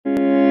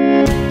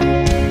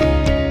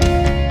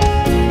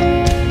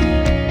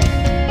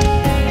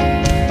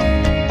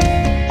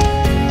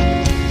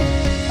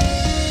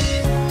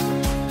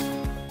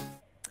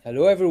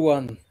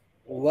everyone,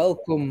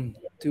 welcome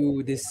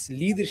to this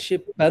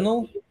leadership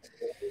panel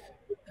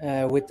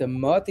with the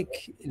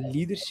Mautic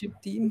leadership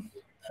team.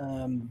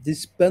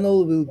 This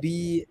panel will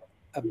be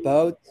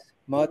about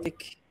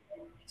Mautic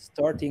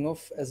starting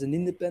off as an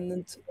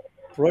independent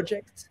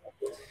project.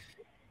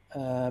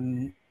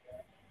 There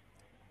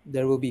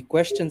will be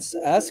questions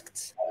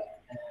asked.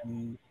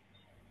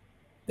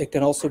 There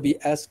can also be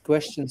asked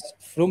questions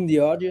from the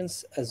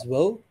audience as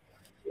well.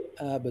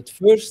 But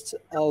first,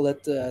 I'll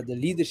let the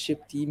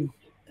leadership team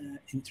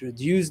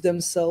introduce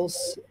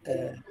themselves,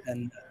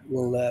 and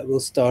we'll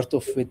start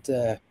off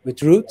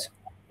with Ruth.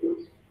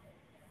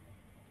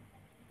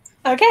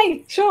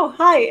 Okay, sure.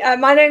 Hi,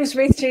 my name is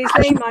Ruth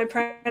Cheesley. My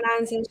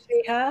pronouns are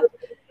she, her,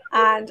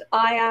 and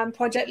I am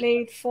project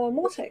lead for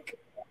Mautic.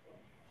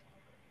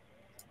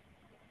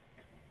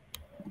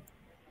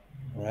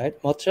 All right,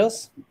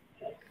 Matthias.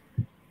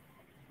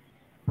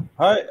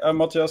 Hi, I'm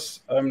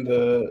Matthias. I'm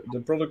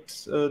the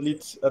product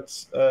lead at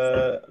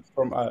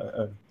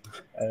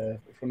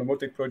from the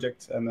Mautic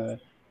project, and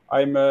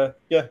I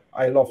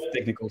love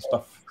technical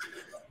stuff.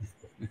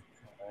 All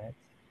right.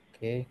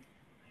 Okay,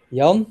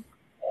 Jan.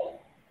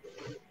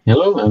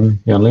 Hello, I'm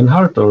Jan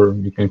Linhart, or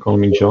you can call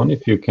me John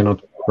if you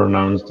cannot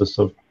pronounce the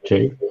soft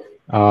J.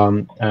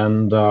 I'm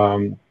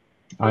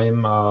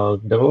a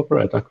developer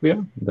at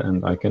Acquia,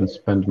 and I can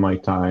spend my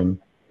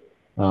time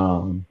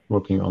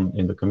working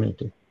in the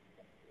community.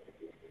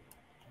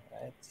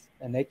 Right,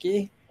 and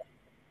Eki.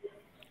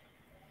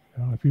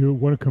 If you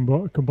want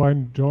to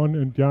combine John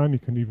and Jan, you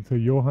can even say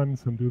Johann.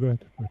 Some do that,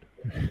 but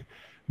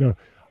no.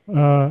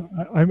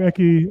 I'm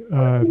Eki.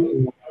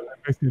 I'm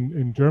based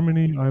in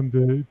Germany. I'm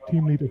the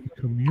team lead of the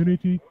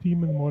community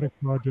team in the Mautic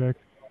project,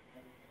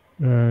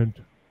 and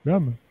yeah,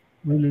 I'm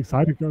really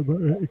excited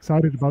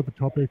about the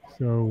topic.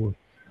 So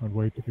can't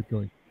wait to get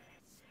going.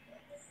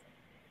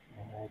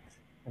 All right,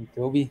 and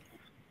Toby.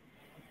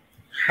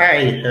 Hi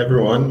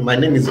everyone, my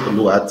name is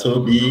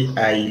Oluwatobi.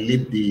 I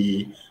lead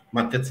the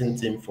marketing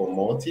team for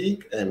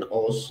Mautic and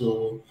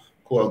also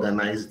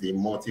co-organize the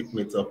Mautic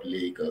Meetup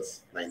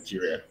Lagos,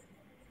 Nigeria.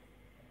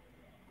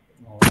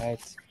 All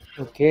right,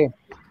 okay.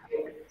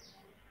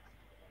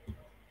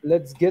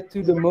 Let's get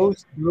to the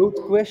most broad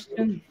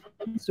question.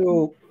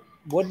 So,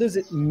 what does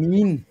it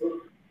mean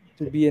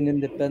to be an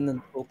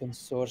independent open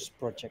source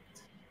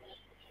project?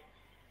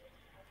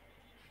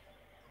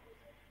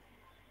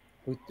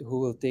 Who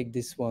will take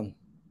this one?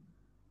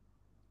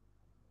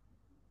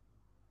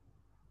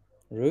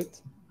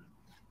 Ruth?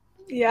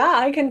 Yeah,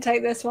 I can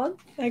take this one.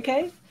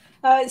 Okay.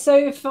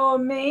 So for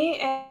me,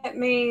 it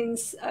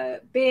means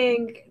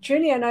being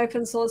truly an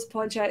open source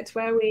project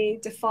where we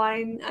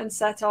define and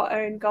set our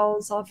own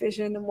goals, our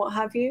vision, and what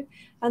have you,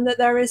 and that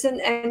there isn't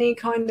any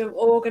kind of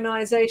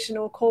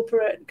organizational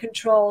corporate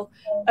control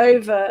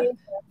over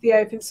the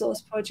open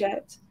source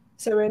project.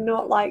 So we're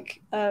not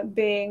like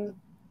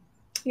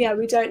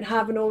we don't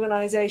have an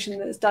organization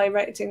that's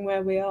directing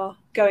where we are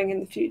going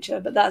in the future,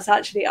 but that's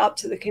actually up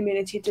to the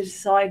community to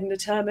decide and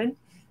determine.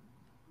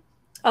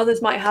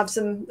 Others might have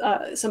some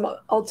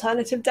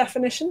alternative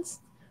definitions.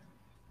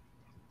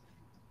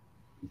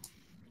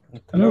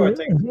 No, I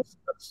think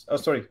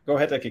sorry. Go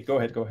ahead, Eki. Go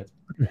ahead.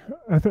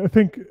 I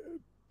think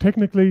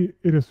technically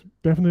it is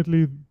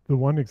definitely the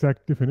one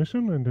exact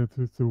definition, and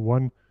it's the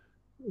one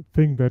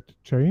thing that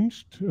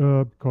changed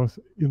because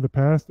in the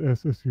past,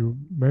 as you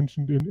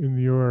mentioned in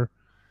your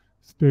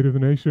State of the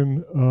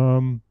Nation,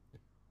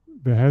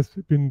 there has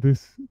been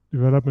this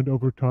development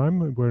over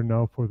time where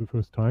now for the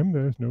first time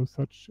there is no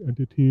such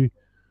entity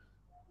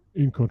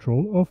in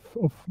control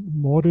of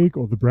Mautic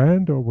or the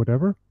brand or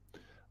whatever.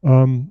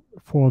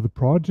 For the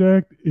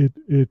project,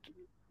 it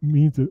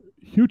means a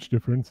huge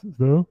difference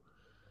though,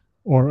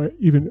 or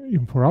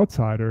even for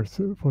outsiders.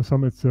 For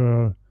some it's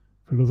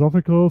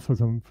philosophical, for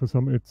some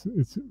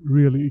it's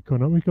really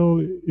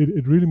economical.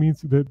 It really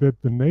means that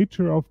the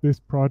nature of this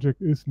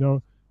project is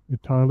now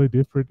entirely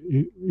different.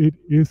 It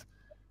is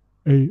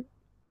an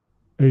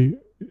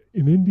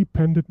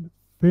independent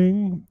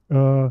thing.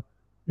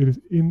 It is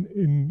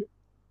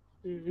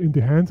in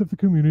the hands of the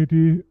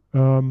community.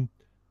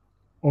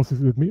 Also,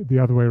 the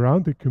other way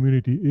around, the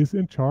community is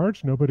in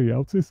charge. Nobody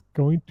else is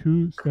going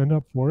to stand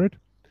up for it.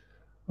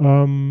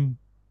 And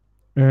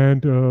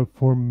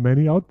for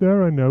many out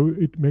there, I know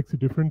it makes a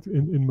difference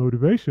in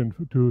motivation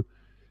to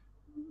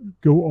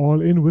go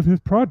all in with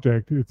his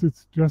project.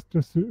 It's just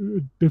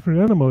a different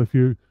animal. If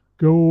you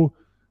go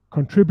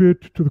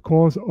contribute to the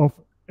cause of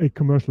a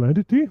commercial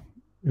entity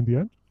in the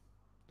end,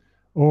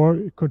 or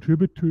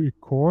contribute to a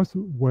cause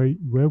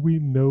where we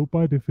know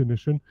by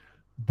definition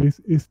this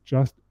is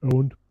just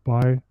owned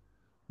by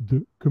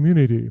the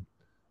community.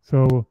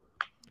 So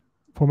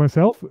for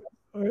myself,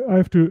 I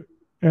have to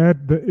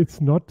add that it's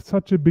not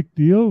such a big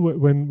deal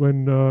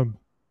when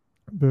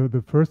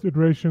the first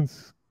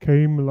iterations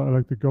came,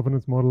 like the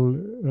governance model,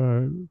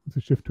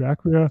 the shift to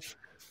Acquia.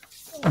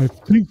 I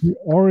think we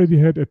already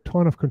had a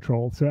ton of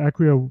control. So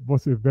Acquia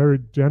was a very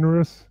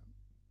generous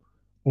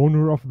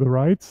owner of the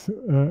rights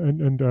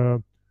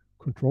and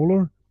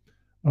controller.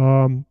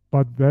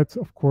 But that's,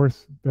 of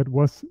course, that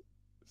was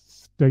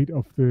state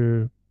of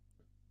the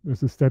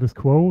status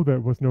quo. There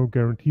was no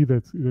guarantee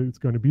that it's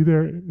going to be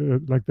there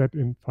like that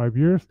in 5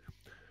 years.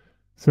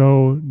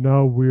 So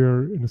now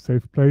we're in a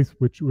safe place,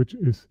 which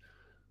is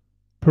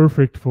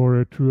perfect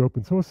for a true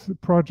open source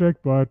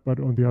project, but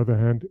on the other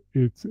hand,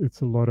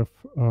 it's a lot of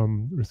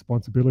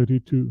responsibility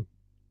too.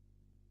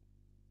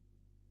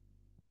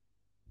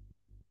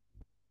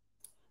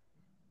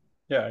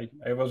 Yeah,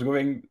 I was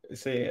going to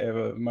say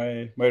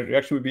my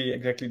reaction would be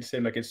exactly the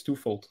same. Like, it's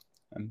twofold,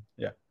 and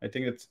yeah, I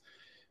think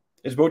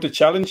it's both a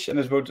challenge and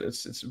it's both.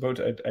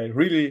 I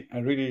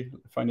really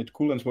find it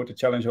cool, and it's both a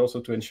challenge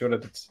also to ensure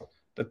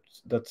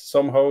that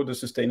somehow the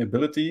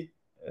sustainability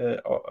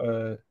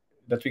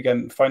that we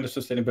can find the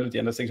sustainability,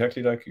 and that's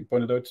exactly like you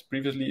pointed out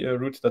previously,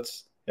 Ruth.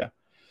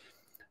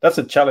 That's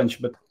a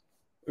challenge, but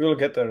we will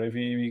get there if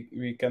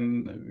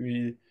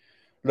we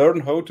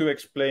learn how to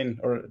explain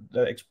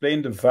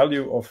the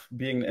value of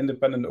being an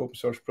independent open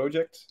source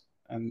project,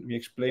 and we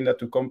explain that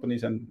to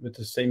companies and with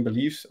the same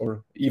beliefs,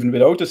 or even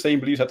without the same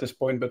beliefs at this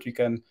point, but we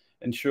can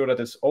ensure that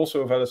it's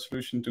also a valid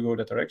solution to go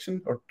that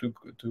direction, or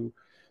to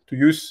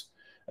use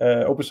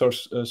open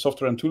source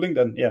software and tooling.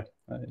 Then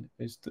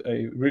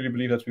I really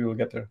believe that we will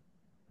get there.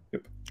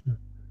 Yep.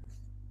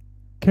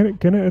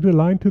 Can I add a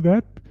line to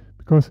that?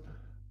 Because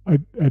I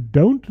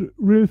don't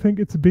really think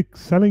it's a big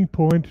selling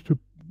point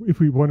if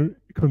we want to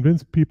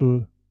convince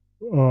people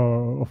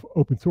of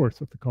open source,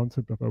 of the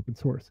concept of open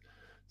source.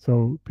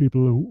 So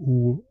people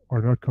who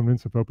are not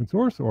convinced of open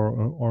source or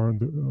are on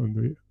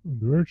the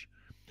verge,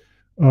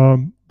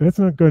 that's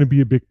not going to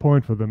be a big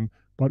point for them.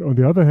 But on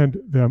the other hand,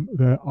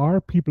 there are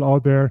people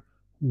out there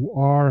who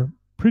are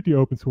pretty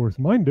open source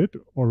minded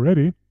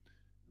already,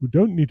 who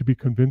don't need to be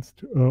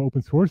convinced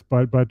open source,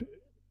 but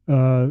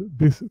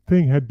this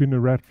thing had been a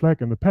red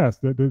flag in the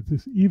past. That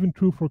is even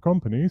true for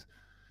companies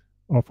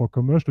or for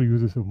commercial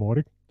users of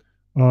Mautic.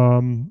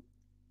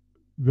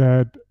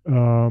 That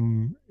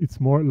it's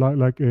more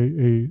like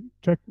a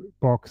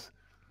checkbox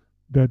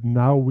that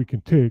now we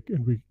can tick,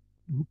 and we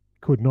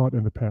could not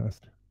in the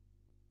past.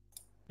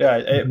 Yeah,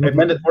 I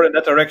meant it more in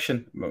that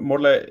direction. More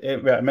like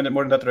I meant it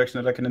more in that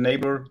direction, like an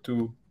enabler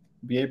to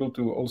be able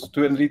to also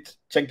to indeed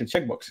check the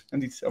checkbox,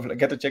 indeed, or like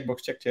get the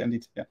checkbox checked. Yeah,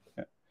 indeed, yeah.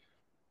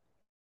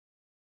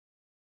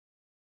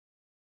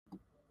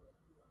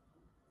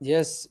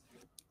 Yes,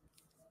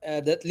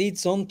 that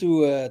leads on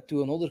to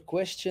another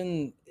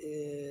question.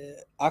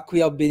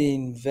 Acquia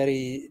being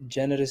very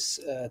generous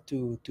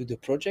to the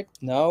project.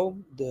 Now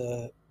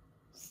the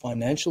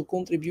financial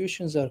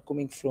contributions are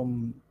coming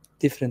from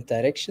different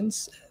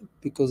directions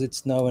because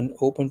it's now an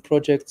open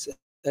project.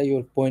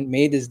 Your point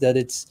made is that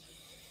it's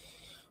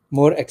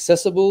more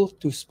accessible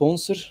to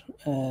sponsor.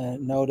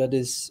 Now that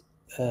is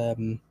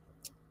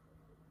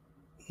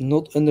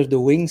not under the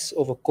wings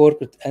of a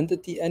corporate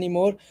entity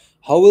anymore.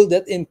 How will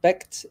that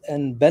impact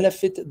and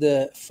benefit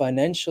the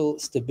financial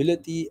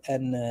stability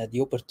and the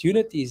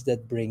opportunities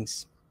that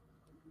brings?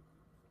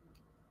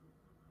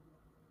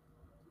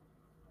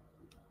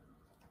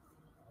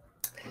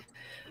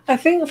 I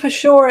think for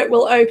sure it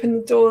will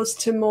open doors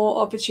to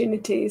more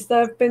opportunities. There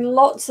have been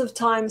lots of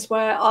times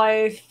where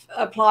I've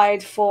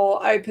applied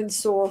for open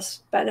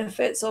source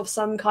benefits of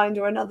some kind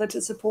or another to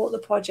support the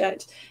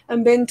project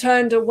and been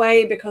turned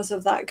away because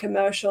of that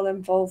commercial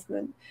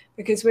involvement,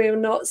 because we are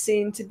not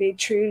seen to be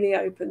truly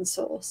open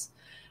source.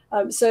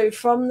 So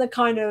from the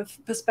kind of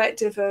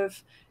perspective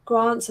of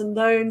grants and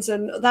loans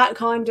and that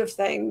kind of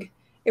thing,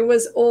 it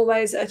was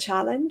always a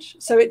challenge.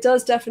 So it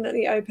does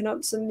definitely open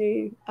up some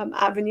new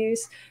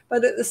avenues.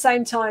 But at the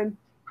same time,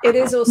 it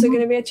is also going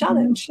to be a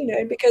challenge,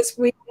 because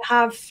we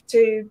have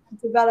to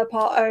develop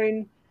our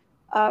own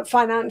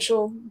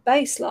financial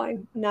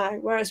baseline now,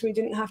 whereas we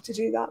didn't have to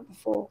do that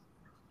before.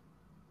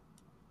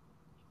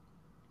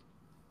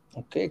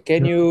 Okay,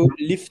 can you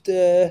lift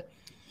a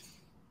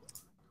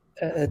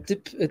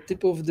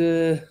tip of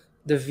the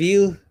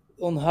veil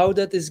on how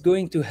that is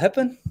going to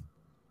happen?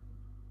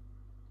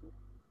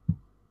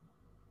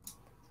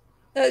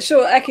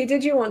 Sure, Eki,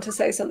 did you want to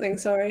say something?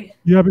 Sorry.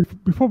 Yeah,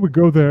 before we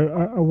go there,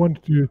 I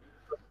wanted to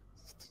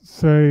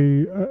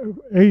say,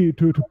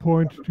 to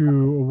point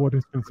to what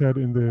has been said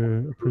in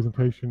the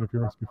presentation of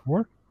yours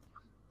before,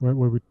 where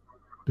we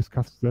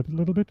discussed that a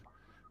little bit,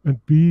 and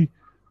B,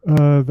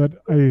 that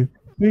I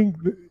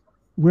think that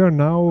we are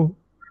now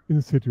in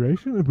a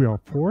situation that we are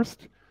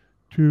forced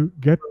to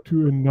get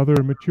to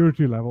another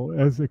maturity level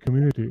as a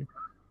community.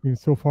 I mean,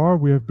 so far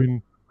we have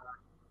been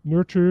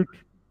nurtured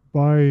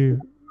by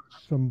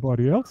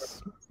somebody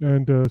else,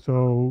 and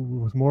so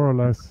it was more or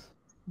less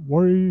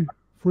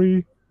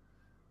worry-free,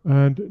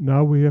 and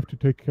now we have to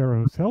take care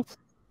of ourselves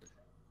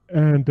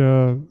and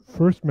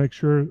first make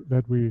sure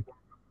that we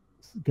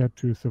get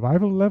to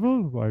survival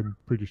level. I'm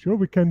pretty sure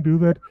we can do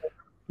that,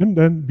 and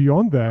then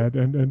beyond that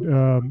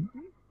and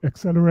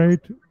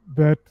accelerate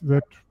that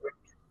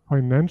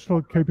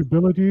financial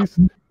capabilities,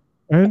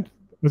 and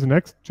as a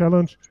next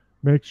challenge,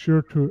 make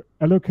sure to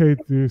allocate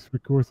these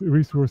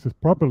resources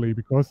properly,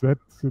 because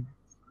that's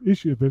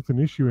an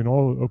issue in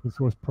all open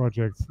source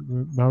projects.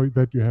 Now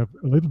that you have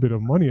a little bit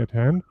of money at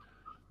hand,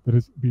 that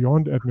is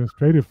beyond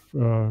administrative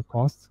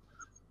costs,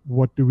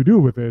 what do we do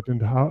with it,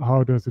 and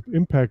how does it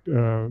impact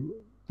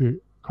the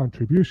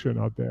contribution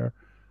out there?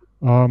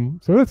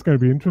 So that's going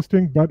to be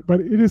interesting, but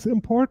it is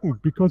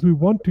important because we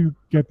want to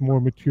get more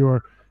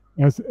mature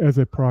as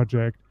a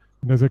project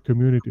and as a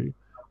community.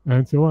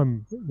 And so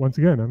I'm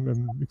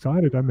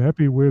excited. I'm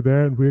happy we're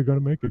there and we're going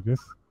to make it. Yes.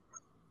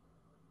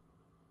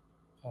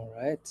 All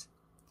right.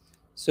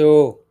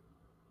 So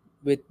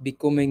with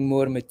becoming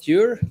more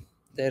mature,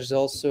 there's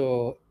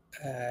also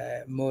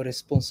more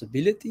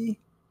responsibility,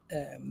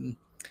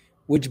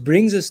 which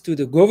brings us to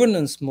the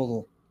governance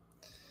model.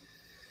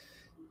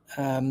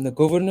 The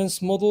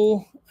governance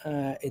model,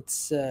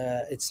 it's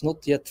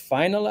not yet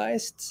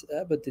finalized,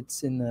 but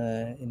it's in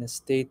a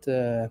state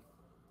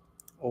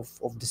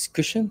of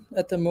discussion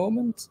at the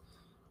moment.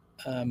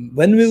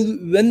 When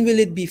will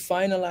it be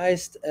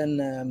finalized,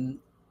 and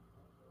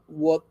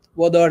what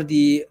are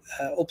the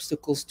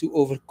obstacles to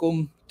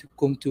overcome to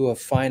come to a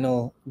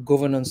final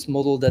governance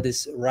model that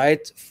is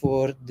right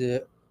for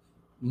the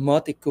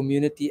Mautic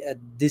community at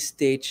this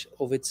stage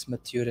of its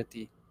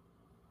maturity?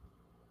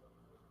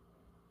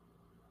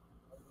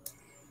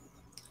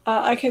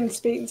 I can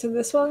speak to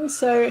this one.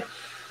 So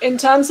in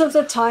terms of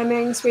the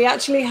timings, we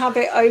actually have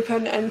it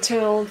open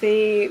until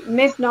the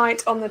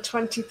midnight on the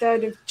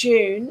 23rd of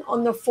June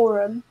on the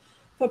forum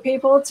for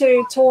people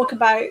to talk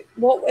about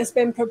what has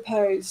been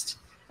proposed.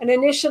 And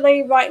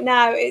initially, right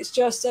now, it's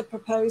just a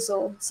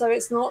proposal. So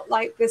it's not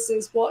like this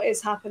is what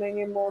is happening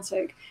in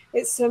Mautic.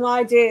 It's some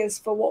ideas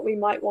for what we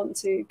might want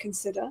to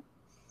consider.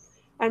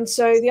 And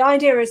so the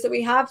idea is that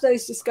we have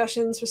those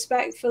discussions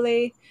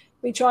respectfully.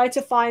 We try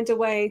to find a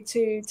way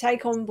to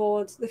take on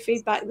board the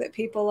feedback that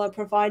people are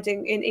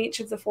providing in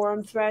each of the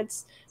forum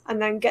threads, and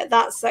then get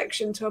that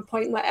section to a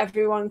point where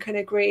everyone can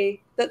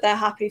agree that they're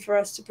happy for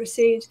us to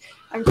proceed,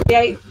 and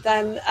create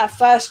then a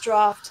first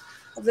draft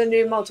of the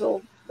new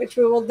model, which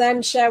we will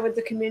then share with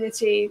the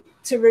community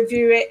to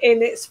review it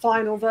in its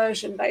final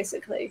version,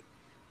 basically.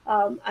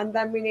 And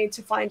then we need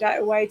to find out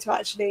a way to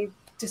actually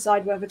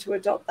decide whether to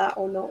adopt that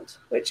or not,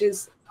 which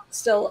is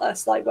still a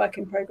slight work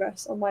in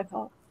progress on my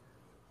part.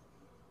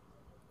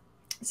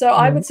 So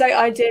I would say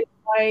ideally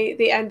by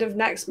the end of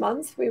next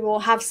month, we will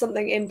have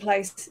something in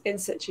place in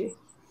situ.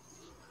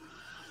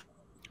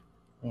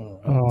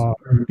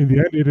 In the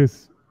end, it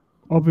is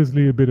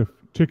obviously a bit of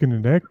chicken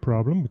and egg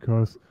problem,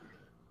 because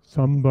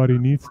somebody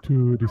needs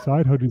to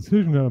decide how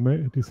decisions are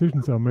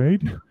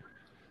made.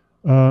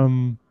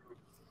 When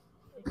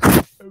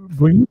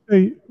you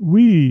say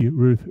we,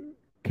 Ruth,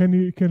 can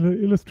you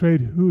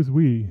illustrate who's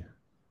we?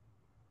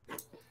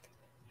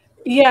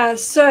 Yeah,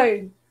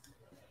 so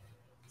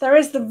there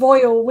is the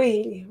royal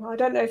we. I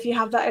don't know if you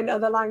have that in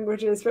other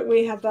languages, but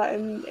we have that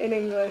in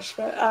English.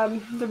 But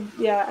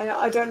yeah,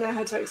 I don't know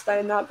how to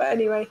explain that. But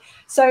anyway,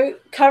 so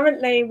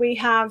currently we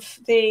have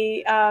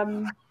the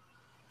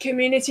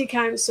Community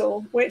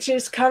Council, which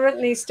is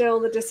currently still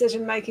the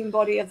decision-making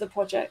body of the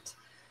project.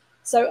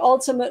 So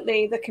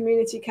ultimately, the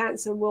Community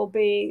Council will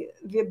be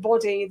the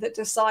body that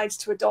decides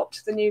to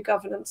adopt the new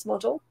governance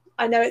model.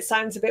 I know it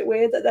sounds a bit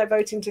weird that they're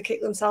voting to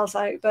kick themselves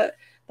out, but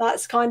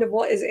that's kind of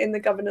what is in the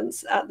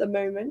governance at the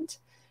moment.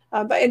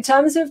 But in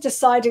terms of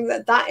deciding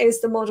that that is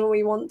the model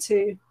we want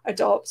to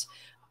adopt,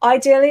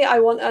 ideally, I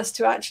want us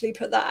to actually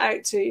put that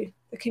out to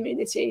the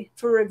community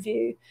for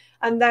review.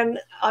 And then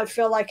I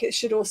feel like it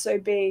should also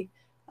be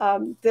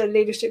the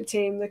leadership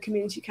team, the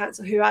Community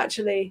Council, who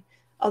actually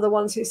are the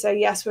ones who say,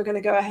 yes, we're going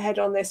to go ahead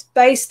on this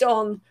based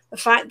on the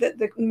fact that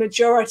the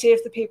majority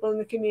of the people in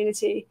the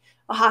community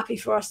are happy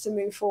for us to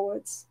move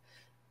forwards.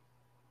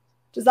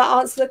 Does that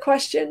answer the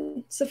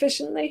question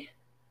sufficiently?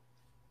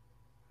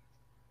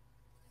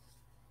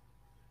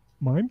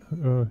 Mine?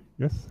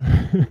 Yes.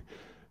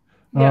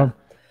 Yeah.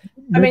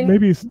 I mean,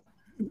 maybe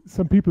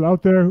some people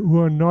out there who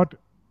are not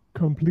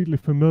completely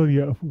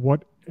familiar of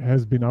what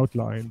has been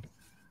outlined.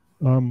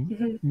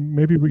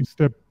 Maybe we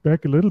step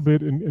back a little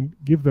bit and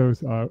give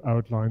those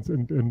outlines,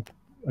 and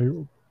I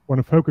want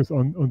to focus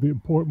on the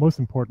most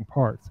important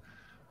parts.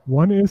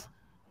 One is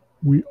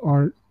we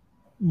are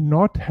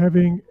not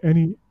having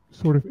any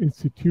sort of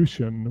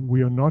institution.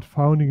 We are not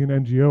founding an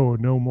NGO,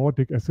 no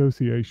Mautic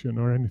association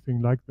or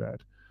anything like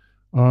that.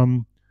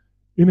 In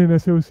an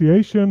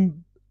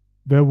association,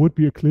 there would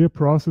be a clear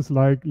process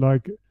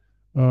like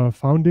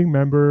founding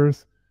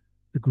members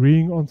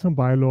agreeing on some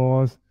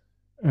bylaws,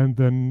 and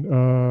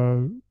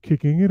then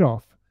kicking it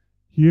off.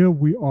 Here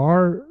we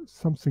are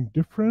something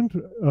different,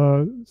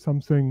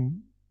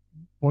 something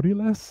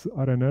bodiless,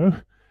 I don't know.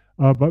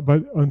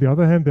 But on the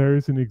other hand, there are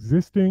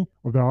existing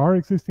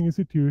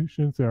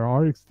institutions, there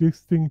are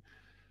existing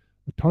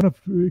a ton of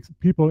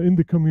people in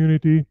the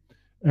community,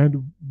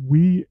 and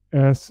we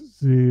as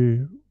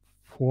the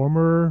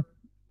former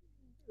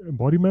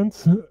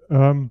embodiments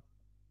are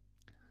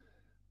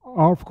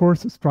of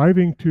course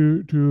striving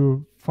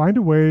to find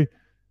a way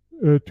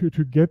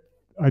to get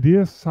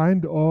ideas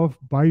signed off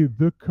by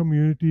the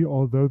community,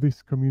 although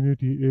this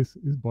community is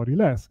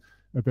bodiless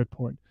at that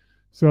point.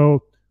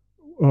 So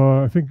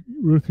I think,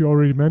 Ruth, you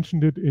already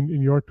mentioned it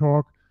in your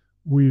talk.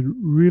 we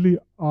really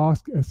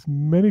ask as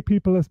many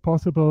people as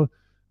possible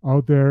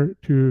out there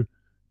to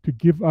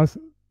give us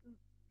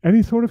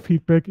any sort of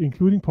feedback,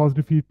 including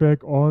positive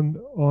feedback on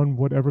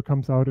whatever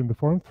comes out in the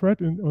forum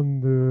thread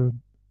on the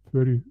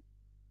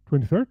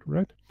 23rd,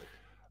 right?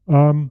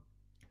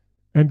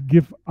 And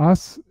give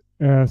us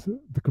as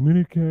the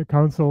community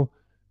council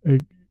a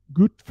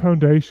good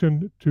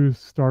foundation to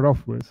start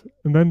off with.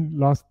 And then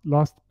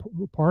last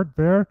part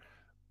there,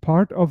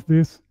 part of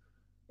this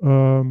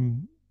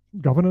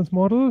governance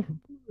model,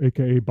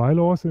 aka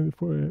bylaws,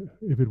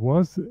 if it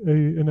was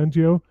an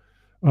NGO,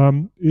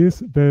 is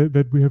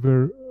that we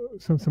have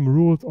some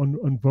rules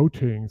on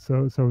voting.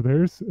 So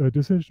there's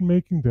decision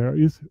making. There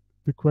is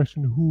the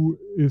question who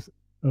is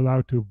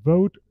allowed to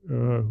vote,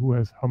 who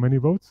has how many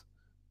votes.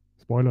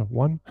 Spoiler,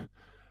 1.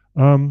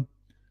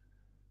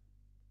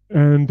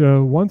 And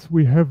once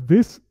we have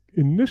this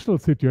initial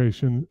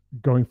situation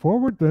going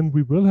forward, then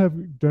we will have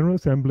general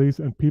assemblies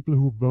and people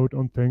who vote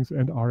on things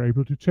and are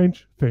able to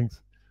change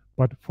things.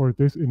 But for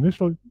this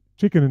initial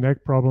chicken and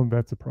egg problem,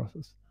 that's a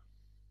process.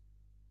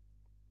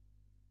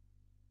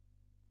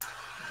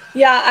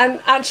 Yeah,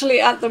 and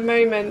actually at the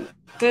moment,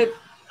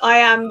 I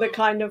am the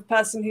kind of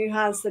person who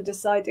has the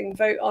deciding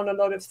vote on a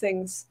lot of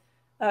things.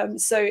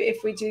 So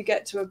if we do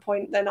get to a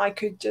point, then I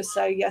could just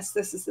say, yes,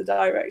 this is the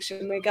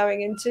direction we're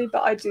going into.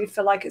 But I do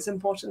feel like it's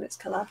important it's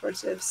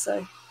collaborative.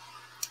 So,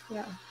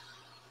 yeah.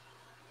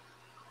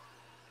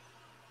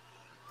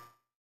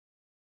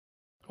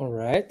 All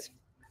right.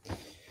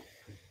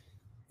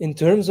 In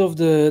terms of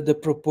the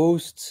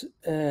proposed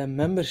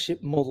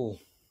membership model,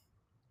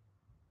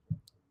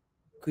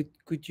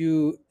 could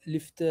you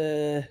lift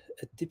a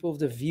tip of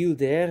the veil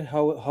there?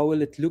 How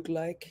will it look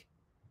like?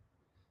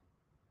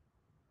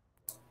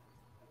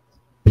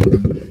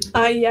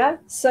 Yeah,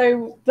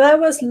 so there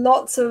was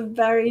lots of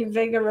very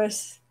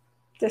vigorous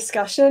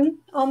discussion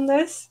on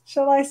this,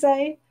 shall I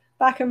say,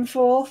 back and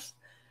forth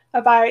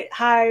about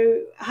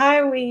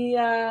how we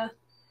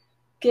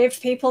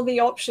give people the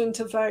option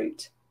to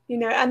vote,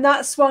 and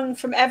that swung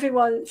from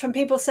everyone, from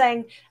people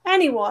saying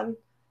anyone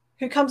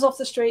who comes off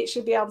the street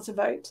should be able to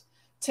vote,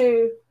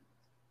 to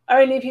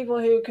only people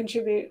who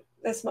contribute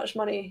this much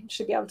money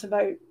should be able to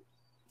vote,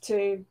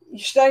 to you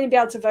should only be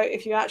able to vote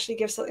if you actually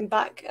give something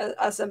back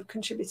as a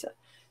contributor.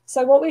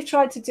 So what we've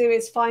tried to do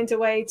is find a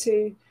way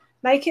to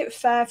make it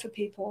fair for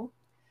people,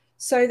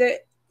 so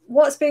that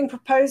what's being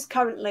proposed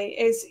currently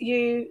is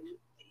you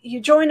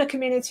join a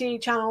community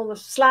channel, the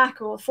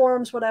Slack or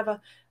forums, whatever.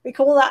 We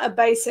call that a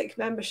basic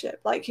membership.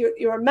 Like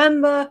you're a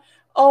member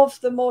of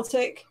the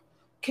Mautic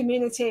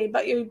community,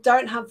 but you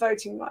don't have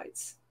voting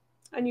rights.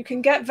 And you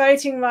can get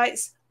voting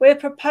rights. We're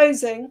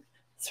proposing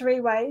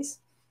 3 ways.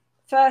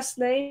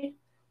 Firstly,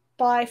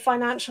 by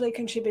financially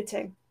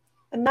contributing.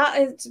 And that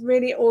is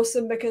really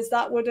awesome, because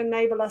that would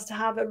enable us to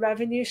have a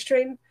revenue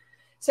stream.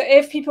 So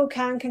if people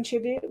can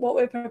contribute, what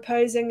we're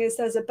proposing is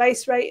there's a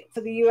base rate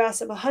for the US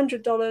of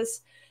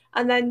 $100,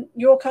 and then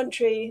your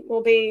country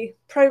will be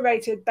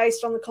prorated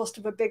based on the cost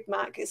of a Big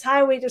Mac. It's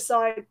how we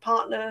decide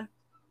partner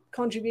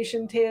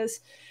contribution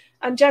tiers.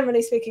 And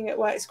generally speaking, it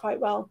works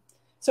quite well.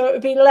 So it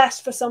would be less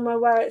for somewhere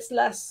where it's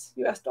less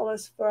US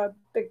dollars for a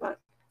Big Mac,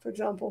 for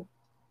example.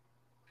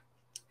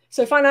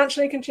 So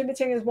financially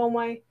contributing is one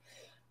way.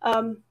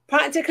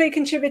 Practically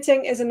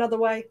contributing is another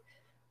way.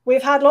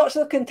 We've had lots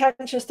of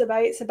contentious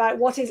debates about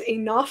what is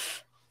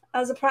enough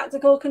as a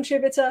practical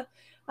contributor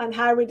and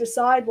how we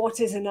decide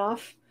what is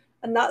enough.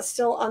 And that's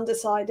still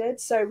undecided.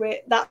 So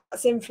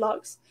that's in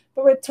flux.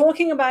 But we're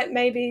talking about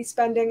maybe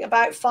spending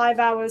about 5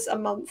 hours a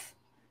month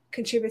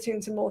contributing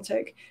to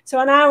Mautic. So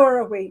an hour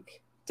a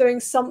week doing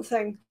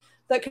something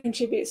that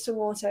contributes to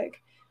Mautic.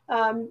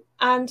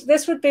 And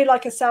this would be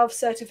like a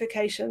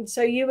self-certification.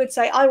 So you would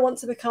say, I want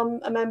to become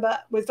a member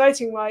with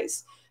voting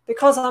rights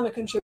because I'm a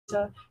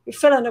contributor. We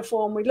fill in a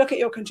form, we look at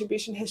your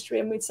contribution history,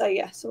 and we'd say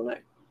yes or no.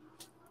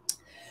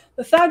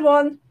 The third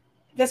one,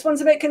 this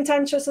one's a bit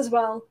contentious as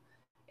well,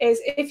 is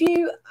if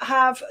you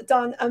have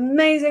done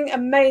amazing,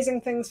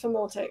 amazing things for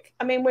Mautic.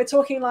 I mean, we're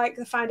talking like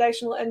the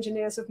foundational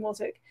engineers of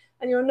Mautic,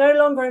 and you're no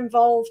longer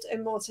involved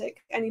in Mautic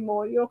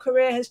anymore. Your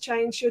career has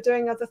changed, you're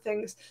doing other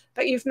things,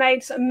 but you've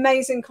made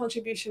amazing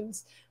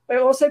contributions.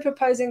 We're also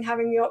proposing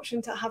having the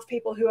option to have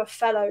people who are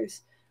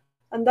fellows.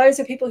 And those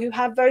are people who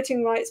have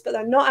voting rights, but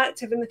they're not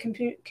active in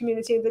the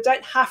community. They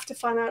don't have to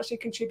financially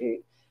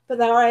contribute, but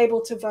they are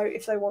able to vote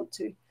if they want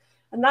to.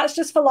 And that's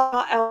just for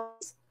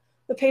else,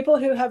 the people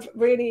who have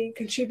really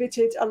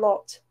contributed a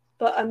lot,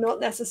 but are not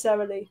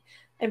necessarily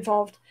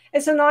involved.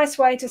 It's a nice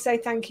way to say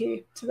thank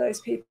you to those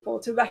people,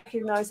 to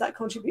recognize that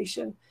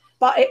contribution.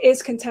 But it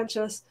is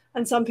contentious,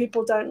 and some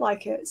people don't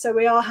like it. So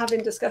we are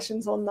having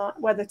discussions on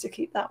that, whether to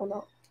keep that or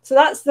not. So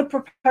that's the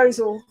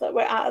proposal that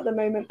we're at the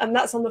moment, and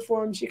that's on the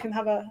forums. You can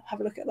have a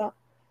look at that.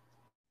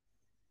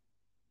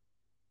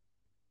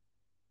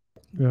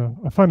 Yeah,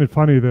 I find it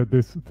funny that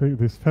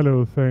this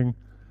fellow thing,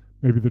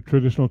 maybe the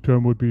traditional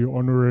term would be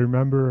honorary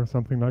member or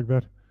something like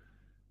that,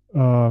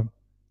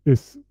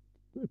 is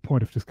a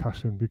point of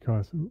discussion,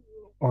 because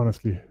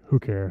honestly, who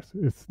cares?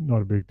 It's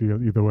not a big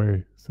deal either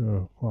way.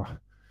 So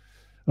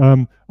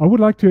I would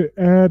like to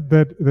add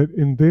that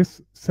in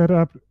this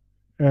setup,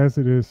 as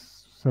it is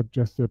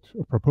suggested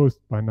or proposed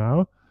by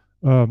now,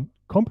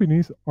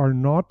 companies are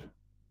not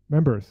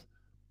members,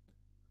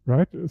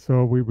 right?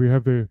 So we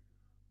have the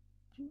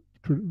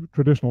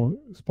traditional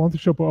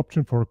sponsorship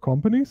option for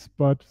companies,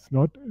 but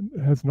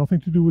it has nothing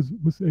to do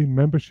with a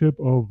membership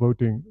or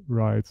voting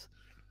rights.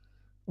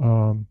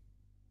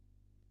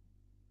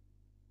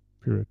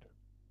 Period.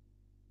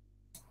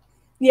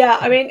 Yeah,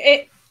 I mean,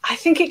 I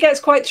think it gets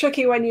quite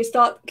tricky when you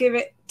start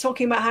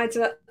talking about how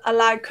to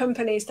allow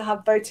companies to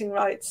have voting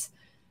rights.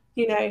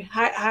 You know,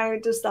 how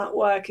does that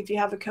work? If you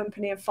have a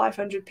company of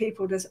 500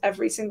 people, does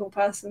every single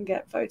person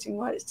get voting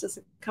rights? Does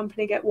a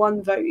company get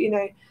one vote? You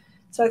know,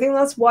 so I think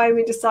that's why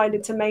we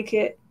decided to make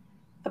it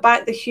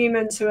about the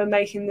humans who are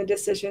making the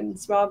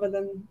decisions rather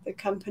than the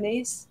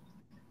companies.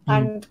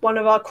 And one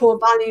of our core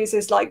values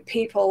is like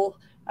people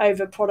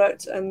over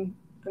product and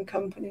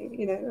company,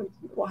 you know, and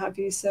what have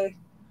you. So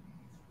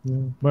yeah.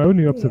 My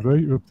only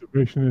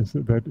observation is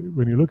that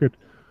when you look at,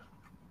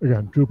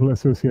 again, Drupal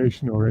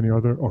Association or any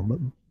other, or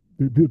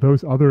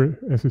those other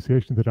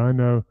associations that I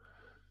know,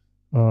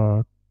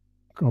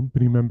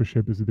 company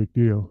membership is a big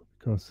deal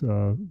because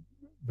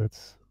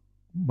that's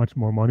much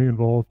more money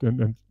involved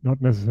and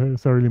not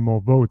necessarily more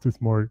votes, it's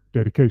more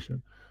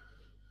dedication.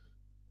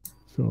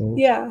 So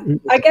yeah,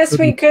 I guess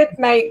we could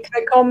make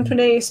the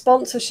company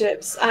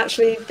sponsorships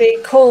actually be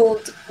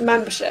called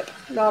membership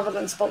rather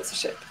than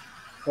sponsorship.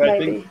 Yeah,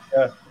 maybe.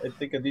 I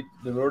think indeed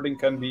the wording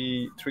can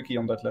be tricky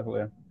on that level.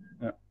 Yeah.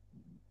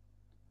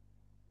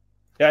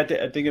 I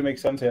think it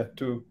makes sense. Yeah,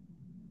 to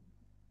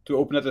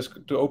open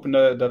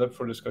that up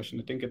for discussion.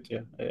 I think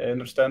I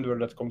understand where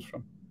that comes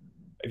from.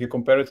 If you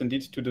compare it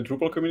indeed to the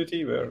Drupal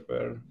community, where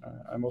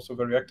I'm also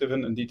very active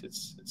in, indeed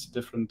it's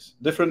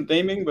different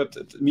naming, but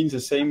it means the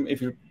same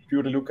if you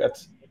purely look at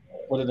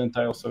what it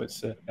entails. So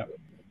it's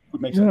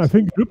could make sense. Yeah, I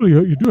think Drupal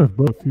you do have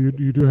both. You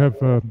do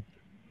have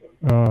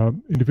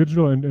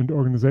individual and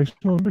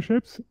organizational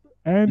memberships,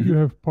 and you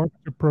have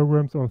partnership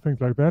programs or things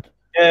like that.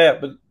 Yeah,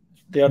 but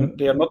they are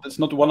not. It's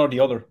not one or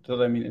the other. That's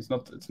what I mean. It's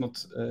not.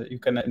 You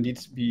can indeed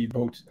be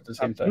both at the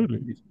same time.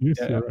 Absolutely. Yes,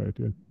 you're right.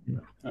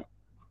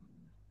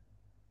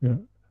 Yeah.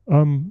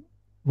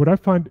 What I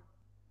find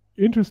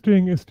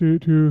interesting is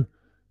to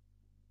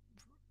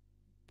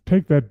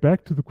take that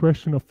back to the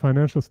question of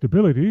financial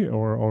stability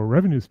or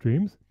revenue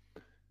streams,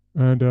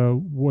 and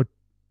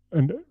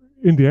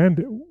in the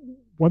end,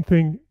 one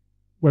thing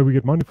where we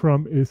get money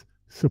from is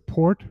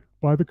support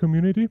by the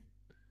community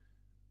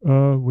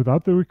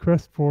without the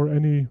request for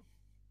any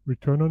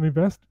return on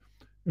invest,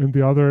 and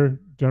the other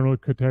general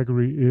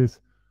category is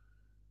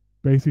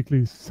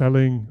basically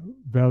selling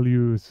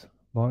values,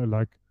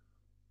 like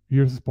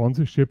here's a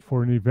sponsorship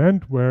for an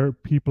event where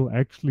people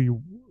actually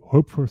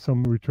hope for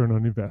some return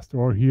on invest,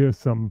 or here's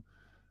some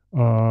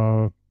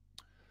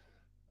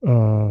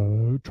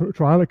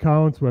trial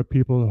accounts where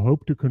people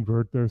hope to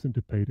convert those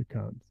into paid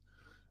accounts.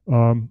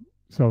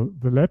 So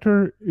the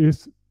latter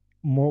is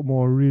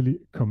more really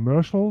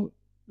commercial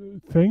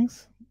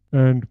things,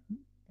 and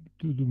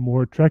the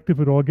more attractive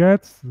it all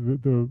gets,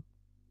 the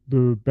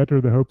better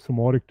the hopes for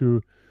Mautic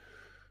to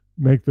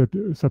make that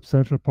a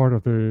substantial part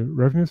of the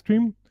revenue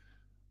stream.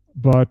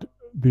 But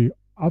the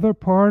other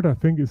part, I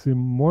think, is the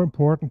more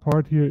important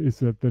part here, is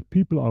that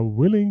people are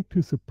willing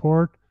to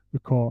support the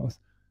cause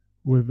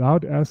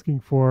without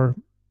asking for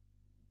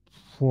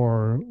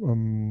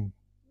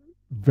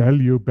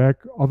value back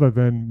other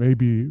than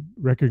maybe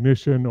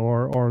recognition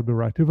or the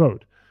right to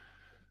vote.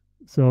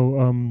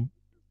 So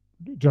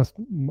just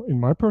in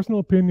my personal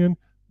opinion,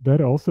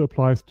 that also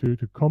applies to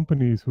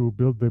companies who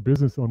build their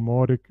business on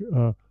Mautic,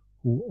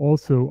 who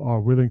also are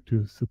willing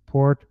to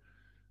support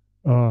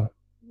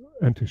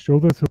and to show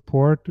their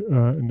support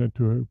and then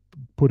to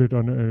put it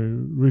on a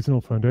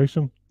reasonable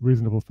foundation,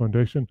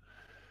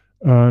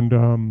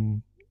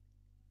 and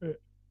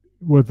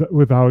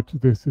without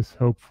this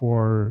hope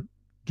for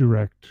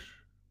direct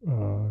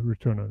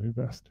return on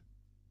invest.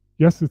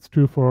 Yes, it's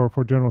true for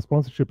general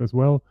sponsorship as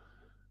well.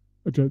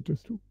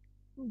 Just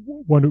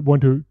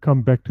want to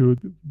come back to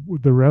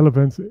the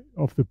relevance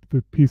of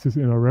the pieces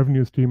in our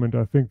revenue stream, and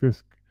I think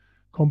this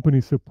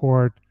company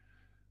support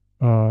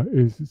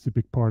is a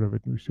big part of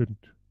it. We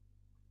shouldn't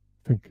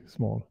think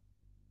small.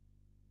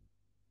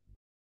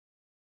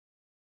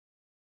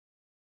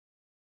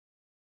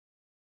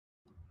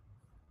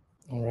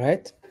 All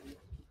right.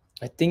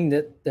 I think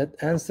that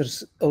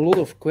answers a lot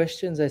of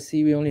questions. I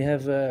see we only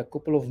have a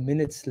couple of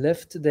minutes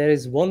left. There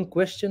is one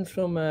question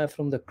from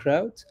the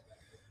crowd,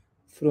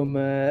 from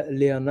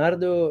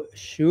Leonardo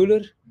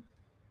Schuler,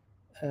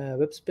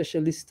 web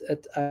specialist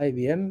at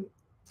IBM.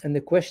 And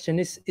the question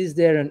is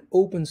there an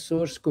open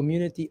source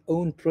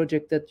community-owned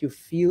project that you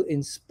feel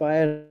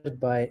inspired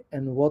by,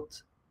 and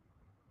what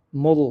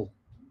model?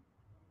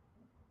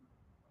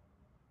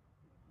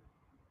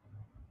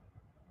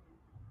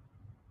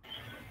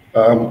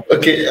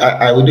 Okay,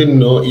 I wouldn't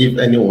know if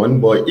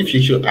anyone, but if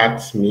you should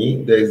ask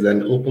me, there is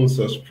an open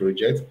source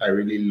project. I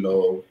really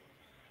love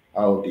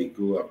how they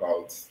go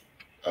about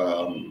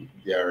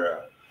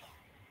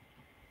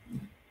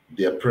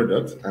their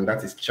product, and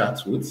that is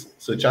Chatwood.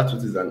 So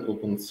Chatwood is an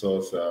open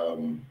source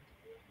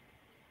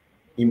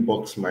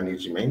inbox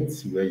management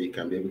where you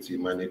can be able to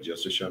manage your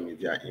social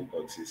media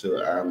inboxes. So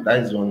that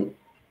is one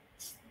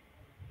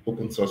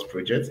open source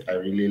project. I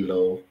really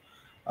love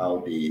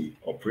how they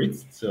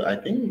operate. So I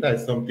think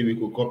that's something we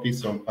could copy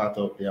some part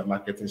of their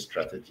marketing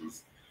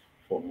strategies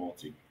for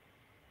Mautic.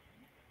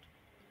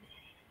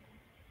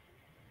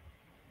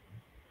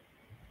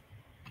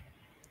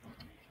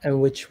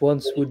 And which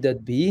ones would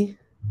that be?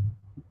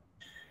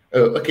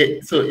 Oh, okay.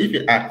 So if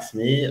you ask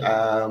me,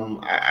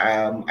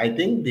 I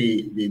think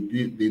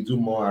they do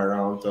more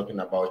around talking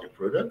about the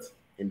product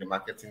in the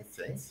marketing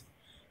sense,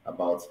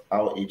 about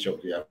how each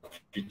of their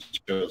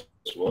features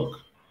work,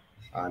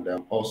 and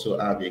also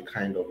have a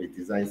kind of a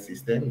design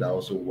system that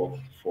also work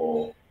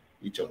for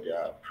each of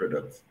their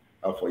products,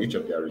 for each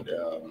of their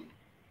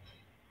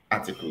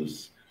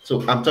articles.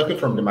 So I'm talking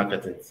from the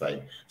marketing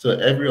side. So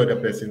every other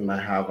person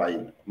might have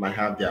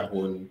their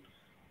own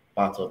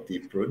part of the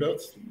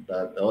product,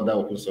 that the other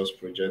open source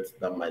projects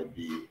that might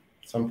be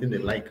something they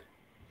like.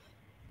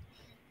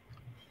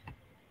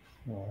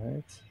 All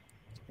right.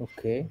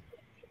 Okay.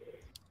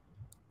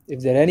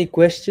 If there are any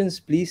questions,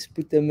 please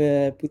put them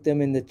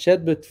in the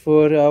chat. But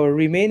for our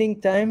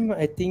remaining time,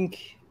 I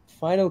think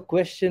final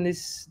question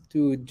is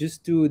to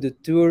just do the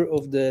tour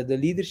of the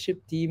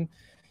leadership team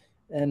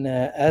and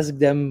ask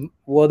them,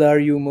 what are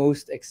you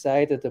most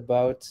excited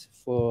about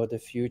for the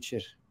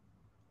future?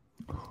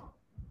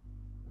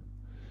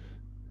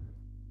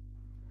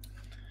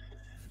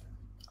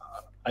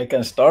 I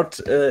can start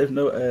if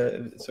no,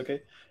 it's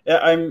okay. Yeah,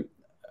 I'm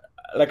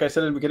like I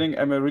said in the beginning,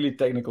 I'm a really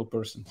technical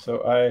person,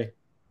 so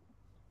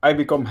I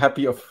become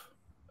happy of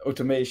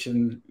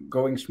automation,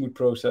 going smooth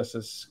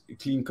processes,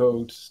 clean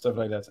code, stuff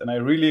like that. And I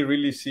really,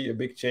 really see a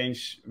big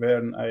change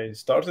when I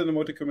started in the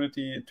Mautic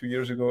community 2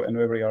 years ago and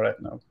where we are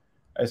at now.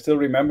 I still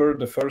remember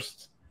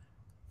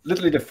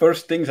literally the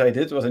first things I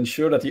did was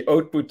ensure that the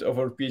output of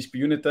our PHP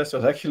unit test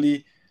was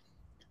actually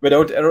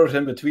without errors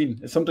in between.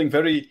 It's something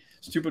very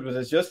stupid, but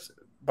it's just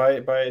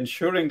by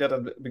ensuring that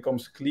it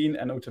becomes clean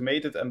and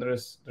automated and there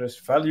is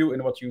value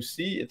in what you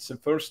see. It's the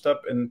first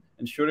step in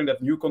ensuring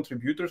that new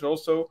contributors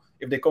also,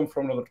 if they come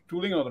from another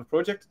tooling, another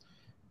project,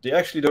 they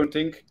actually don't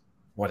think,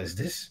 what is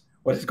this?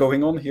 What is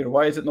going on here?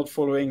 Why is it not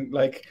following,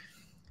 like,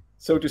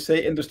 so to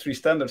say, industry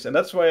standards? And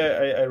that's why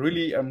I'm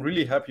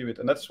really happy with.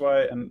 And that's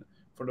why, and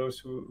for those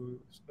who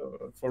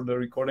for the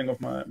recording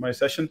of my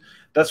session,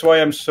 that's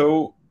why I'm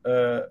so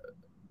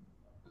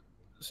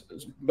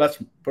that's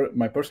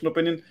my personal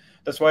opinion.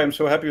 That's why I'm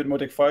so happy with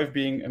Mautic 5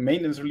 being a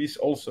maintenance release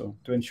also,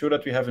 to ensure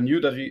that we have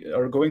that we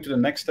are going to the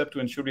next step to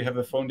ensure we have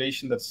a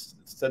foundation that's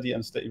steady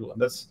and stable.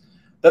 And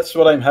that's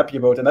what I'm happy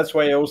about. And that's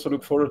why I also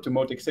look forward to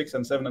Mautic 6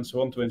 and 7 and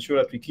so on, to ensure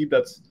that we keep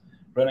that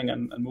running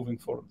and moving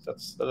forward.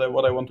 That's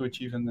what I want to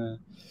achieve in the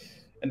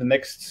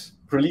next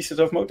releases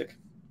of Mautic.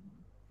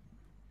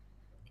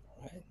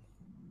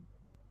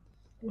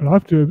 Well, I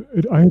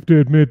have to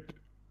admit,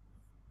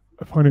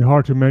 I find it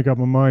hard to make up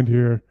my mind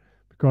here,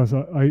 because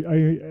I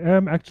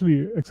am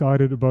actually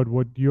excited about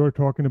what you're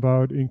talking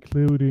about,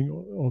 including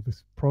all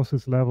this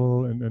process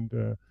level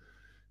and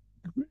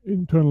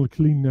internal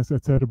cleanness,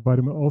 etc. But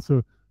I'm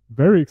also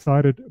very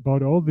excited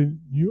about all the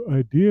new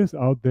ideas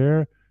out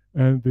there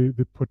and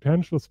the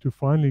potentials to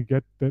finally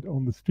get that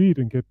on the street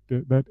and get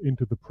that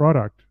into the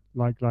product,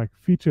 like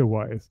feature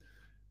wise.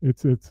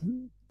 It's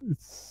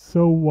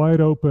so wide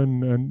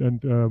open,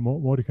 and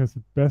Mautic has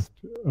the best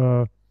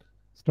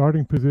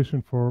starting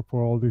position for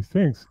all these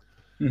things.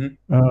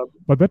 Mm-hmm.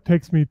 But that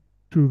takes me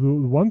to the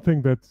one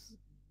thing that's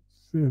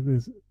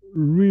is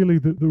really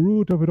the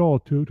root of it all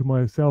to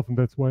myself, and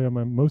that's why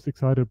I'm most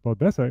excited about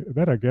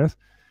that I guess,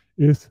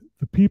 is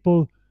the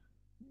people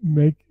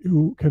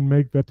who can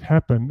make that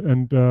happen.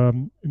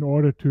 And in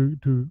order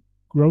to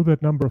grow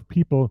that number of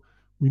people,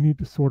 we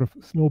need a sort of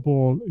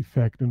snowball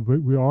effect, and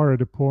we are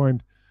at a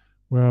point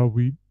where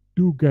we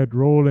do get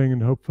rolling,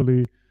 and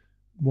hopefully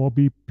more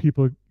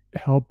people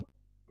help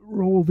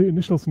roll the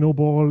initial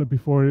snowball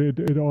before it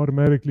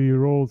automatically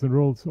rolls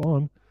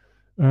on.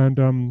 And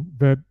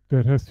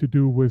that has to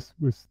do with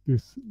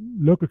these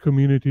local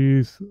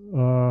communities.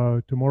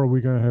 Tomorrow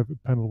we're going to have a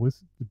panel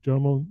with the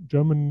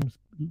German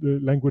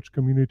language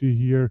community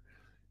here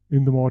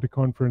in the Mautic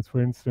conference,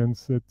 for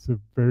instance. It's a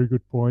very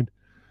good point.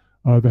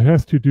 That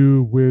has to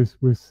do with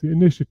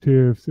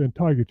initiatives and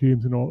target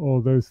teams and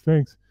all those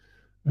things.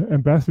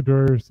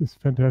 Ambassadors is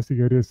fantastic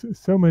ideas.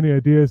 So many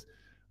ideas.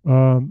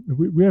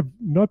 We have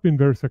not been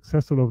very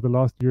successful over the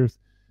last years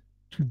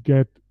to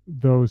get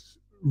those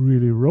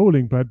really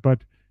rolling, but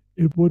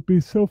it would be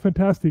so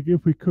fantastic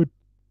if we could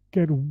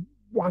get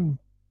one,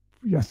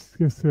 have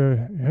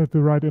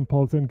the right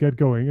impulse and get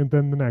going, and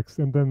then the next,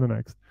 and then the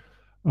next.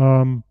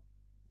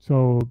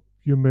 So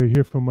you may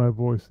hear from my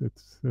voice,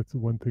 that's the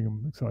one thing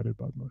I'm excited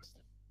about most.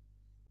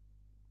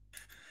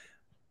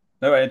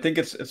 No, I think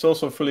it's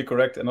also fully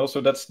correct, and also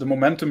that's the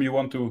momentum you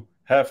want to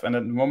have. And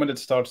at the moment it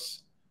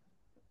starts,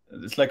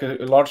 it's like a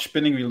large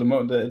spinning wheel.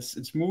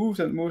 It moves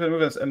and moves and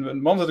moves,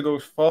 and once it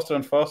goes faster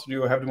and faster,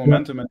 you have the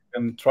momentum and you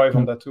can thrive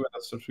on that too. And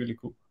that's really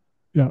cool.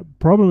 yeah,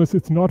 problem is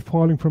it's not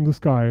falling from the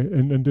sky,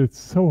 and it's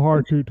so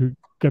hard to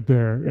get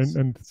there,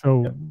 and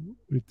so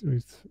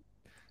it's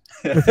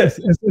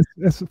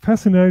as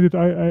fascinated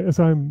as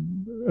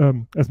I'm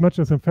as much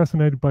as I'm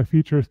fascinated by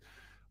features,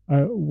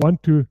 I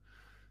want to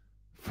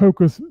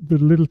focus the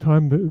little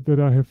time that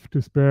I have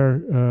to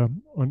spare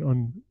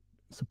on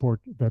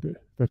support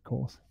that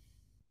cause.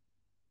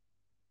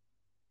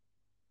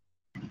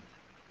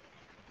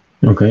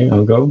 Okay,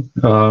 I'll go.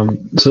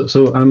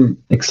 So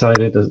I'm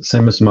excited,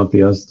 same as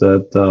Matthias,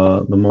 that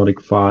the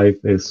Mautic 5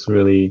 is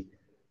really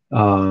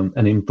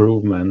an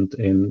improvement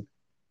in,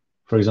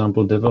 for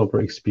example,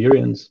 developer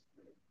experience.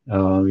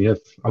 We have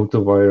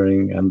auto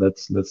wiring, and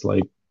that's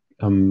like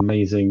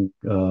amazing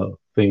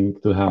thing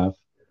to have.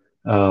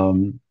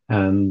 The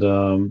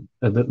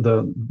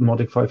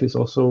Mautic 5 is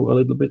also a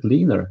little bit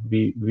leaner.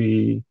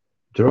 We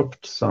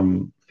dropped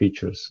some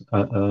features.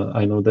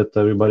 I know that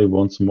everybody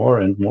wants more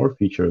and more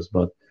features,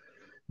 but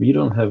we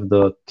don't have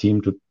the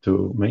team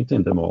to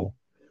maintain them all.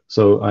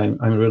 So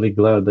I'm really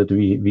glad that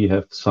we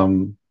have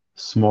some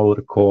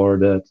smaller core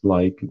that,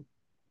 like,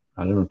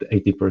 I don't know,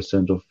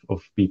 80%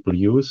 of people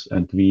use,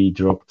 and we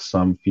dropped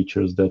some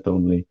features that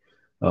only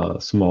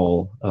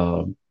small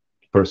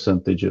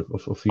percentage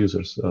of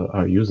users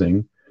are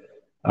using.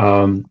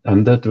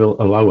 And that will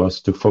allow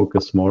us to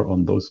focus more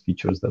on those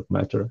features that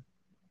matter.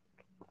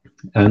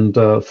 And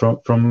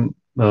from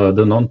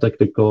the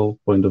non-technical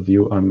point of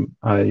view,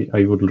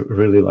 I would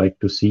really like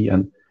to see,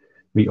 and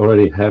we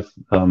already have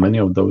many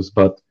of those,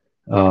 but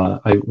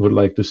I would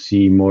like to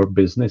see more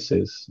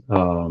businesses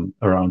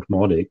around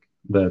Mautic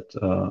that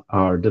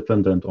are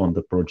dependent on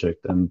the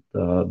project, and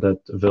that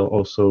will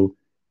also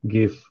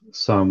give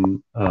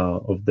some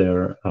of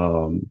their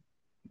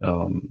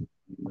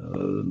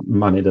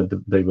money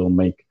that they will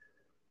make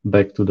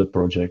back to the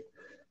project.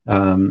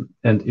 And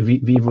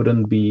we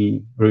wouldn't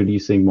be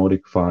releasing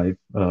Mautic 5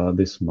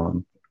 this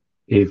month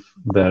if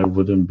there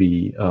wouldn't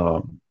be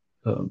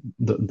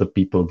the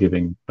people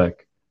giving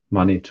back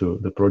money to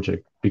the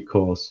project,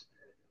 because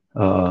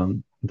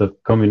the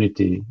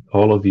community,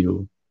 all of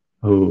you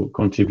who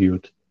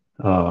contribute,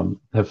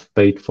 have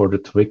paid for the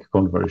Twig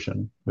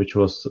conversion, which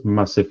was a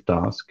massive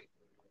task.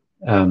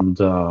 And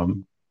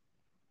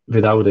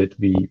without it,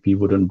 we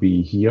wouldn't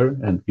be here,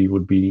 and we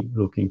would be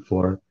looking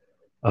for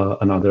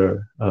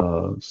another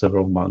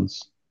several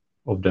months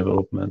of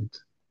development.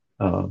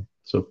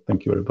 So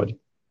thank you, everybody.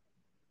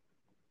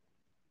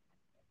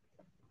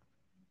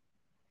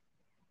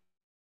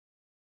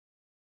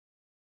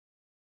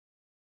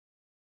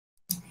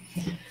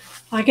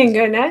 I can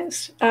go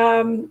next.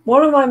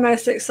 What am I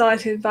most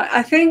excited about?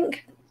 I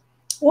think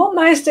what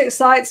most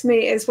excites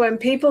me is when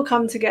people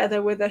come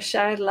together with a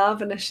shared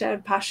love and a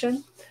shared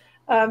passion.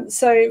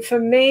 So for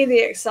me, the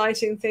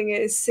exciting thing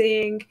is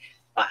seeing,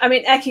 I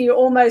mean, Eki, you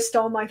almost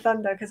stole my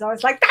thunder because I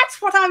was like,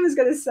 that's what I was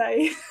going to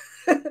say.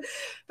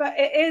 But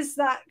it is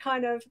that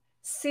kind of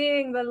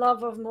seeing the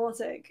love of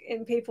Mautic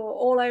in people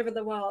all over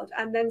the world,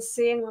 and then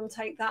seeing them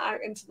take that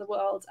out into the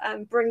world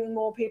and bring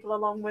more people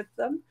along with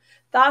them.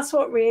 That's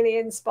what really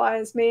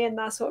inspires me, and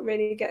that's what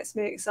really gets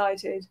me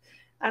excited.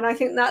 And I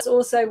think that's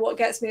also what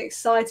gets me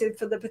excited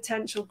for the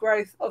potential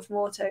growth of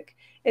Mautic,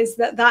 is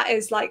that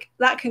is like,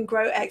 that can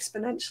grow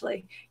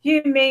exponentially.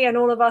 You, me, and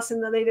all of us in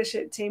the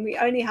leadership team, we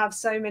only have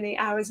so many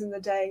hours in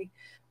the day.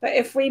 But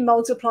if we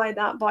multiply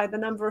that by the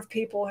number of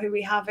people who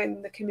we have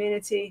in the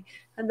community,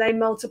 and they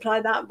multiply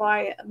that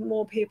by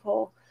more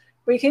people,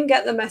 we can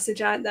get the message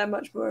out there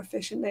much more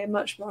efficiently and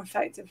much more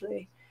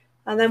effectively.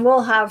 And then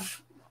we'll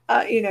have,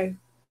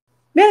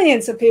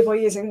 millions of people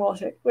using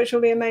Mautic, which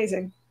will be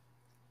amazing.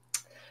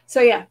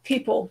 So yeah,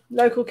 people,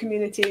 local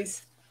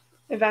communities,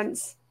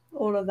 events,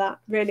 all of that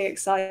really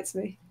excites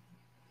me.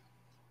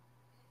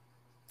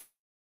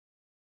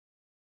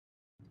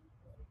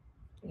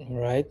 All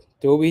right,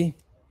 Toby,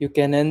 you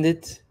can end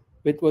it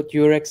with what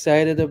you're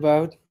excited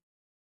about.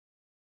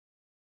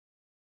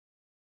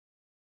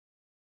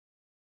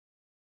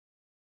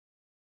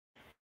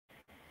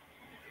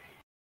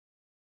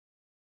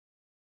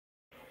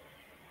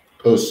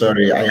 Oh,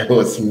 sorry, I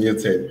was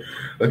muted.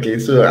 Okay,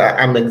 so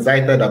I'm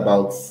excited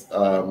about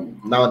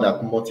now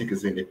that Mautic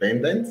is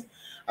independent.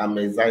 I'm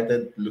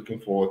excited, looking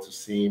forward to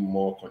seeing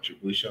more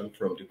contribution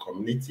from the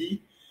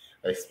community,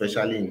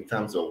 especially in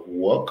terms of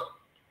work.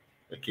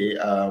 Okay,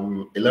 a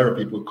lot of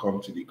people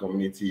come to the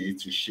community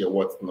to share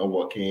what's not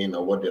working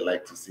or what they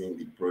like to see in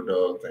the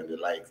product and the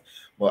likes.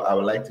 But I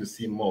would like to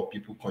see more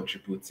people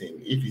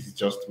contributing. If it's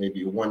just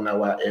maybe 1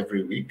 hour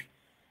every week,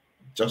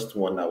 just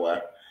 1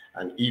 hour,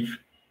 and if,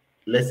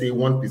 let's say,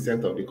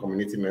 1% of the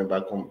community member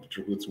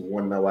contributes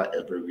 1 hour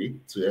every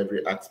week to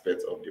every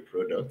aspect of the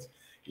product,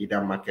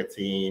 either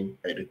marketing,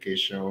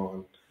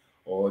 education,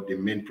 or the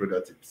main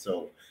product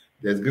itself,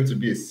 there's going to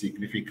be a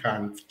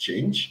significant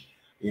change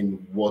in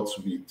what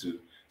we do.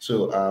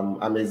 So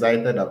I'm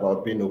excited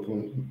about being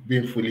open,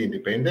 being fully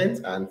independent,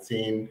 and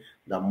seeing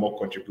that more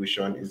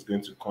contribution is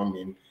going to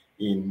come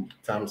in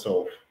terms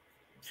of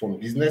from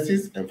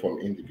businesses and from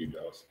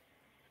individuals.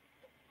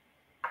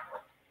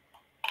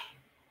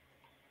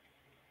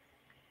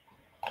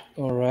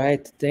 All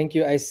right, thank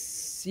you. I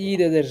see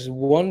that there's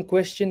one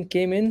question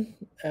came in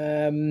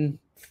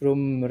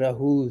from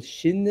Rahul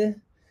Shinde.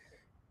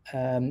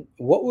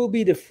 What will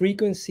be the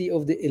frequency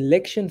of the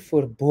election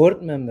for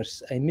board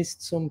members? I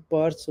missed some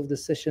parts of the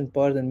session.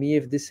 Pardon me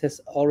if this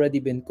has already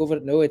been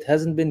covered. No, it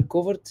hasn't been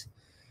covered.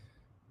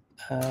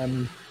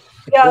 It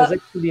was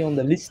actually on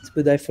the list,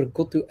 but I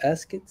forgot to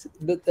ask it.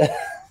 But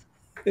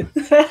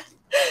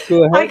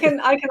go ahead. I can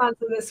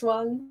answer this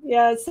one.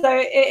 Yeah. So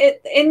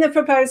it in the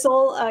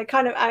proposal, I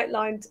kind of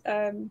outlined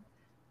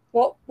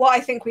what I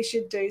think we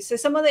should do. So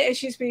some of the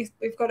issues we've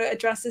got to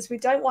address is we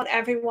don't want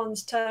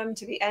everyone's term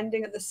to be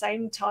ending at the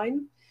same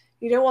time.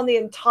 You don't want the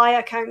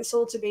entire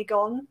council to be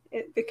gone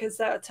because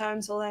their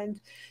terms will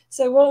end.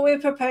 So what we're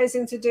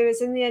proposing to do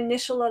is in the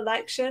initial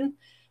election,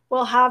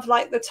 we'll have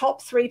like the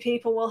top 3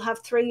 people will have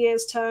 3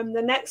 years term.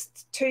 The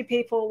next 2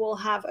 people will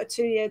have a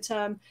 2-year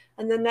term,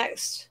 and the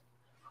next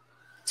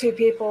 2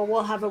 people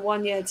will have a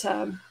 1-year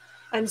term.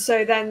 And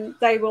so then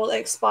they will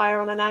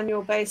expire on an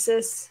annual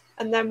basis.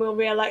 And then we'll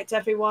re-elect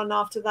everyone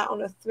after that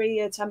on a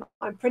 3-year term.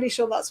 I'm pretty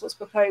sure that's what's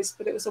proposed,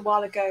 but it was a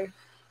while ago.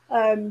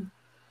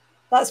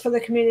 That's for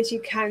the community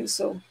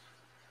council.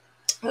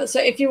 So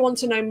if you want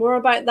to know more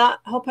about that,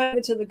 hop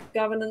over to the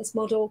governance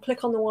model,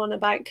 click on the one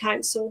about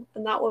council,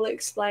 and that will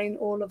explain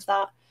all of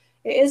that.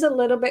 It is a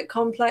little bit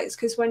complex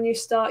because when you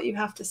start, you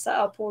have to set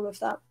up all of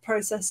that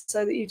process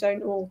so that you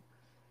don't all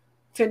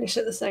finish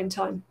at the same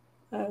time.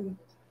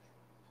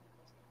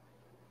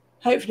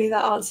 Hopefully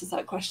that answers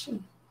that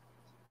question.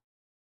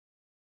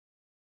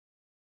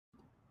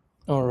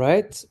 All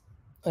right.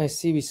 I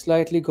see we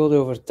slightly got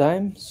over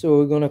time, so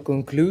we're going to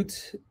conclude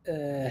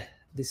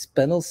this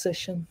panel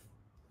session.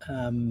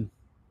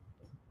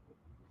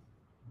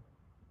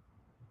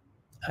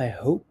 I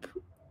hope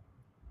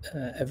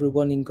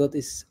everyone got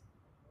his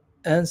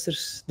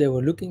answers they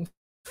were looking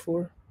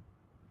for.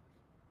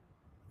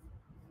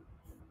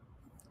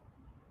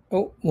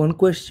 Oh, one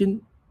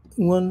question.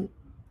 Not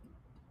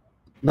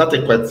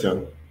a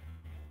question.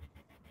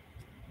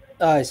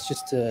 It's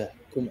just a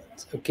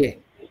comment. Okay,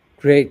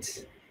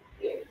 great.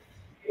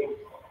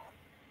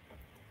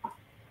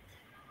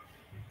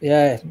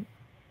 Yeah,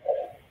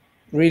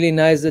 really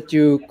nice that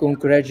you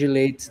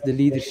congratulate the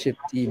leadership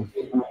team.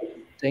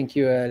 Thank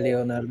you,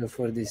 Leonardo,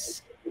 for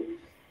this.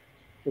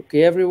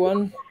 Okay,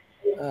 everyone.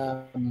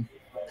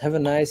 Have a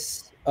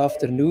nice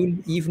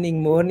afternoon,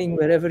 evening, morning,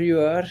 wherever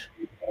you are.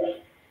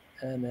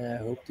 And I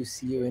hope to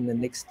see you in the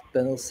next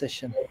panel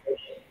session.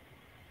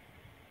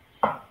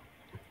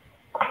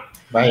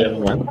 Bye,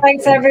 everyone.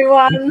 Thanks,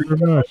 everyone. Thank you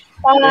very much.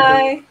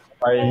 Bye.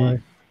 Bye.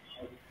 Bye.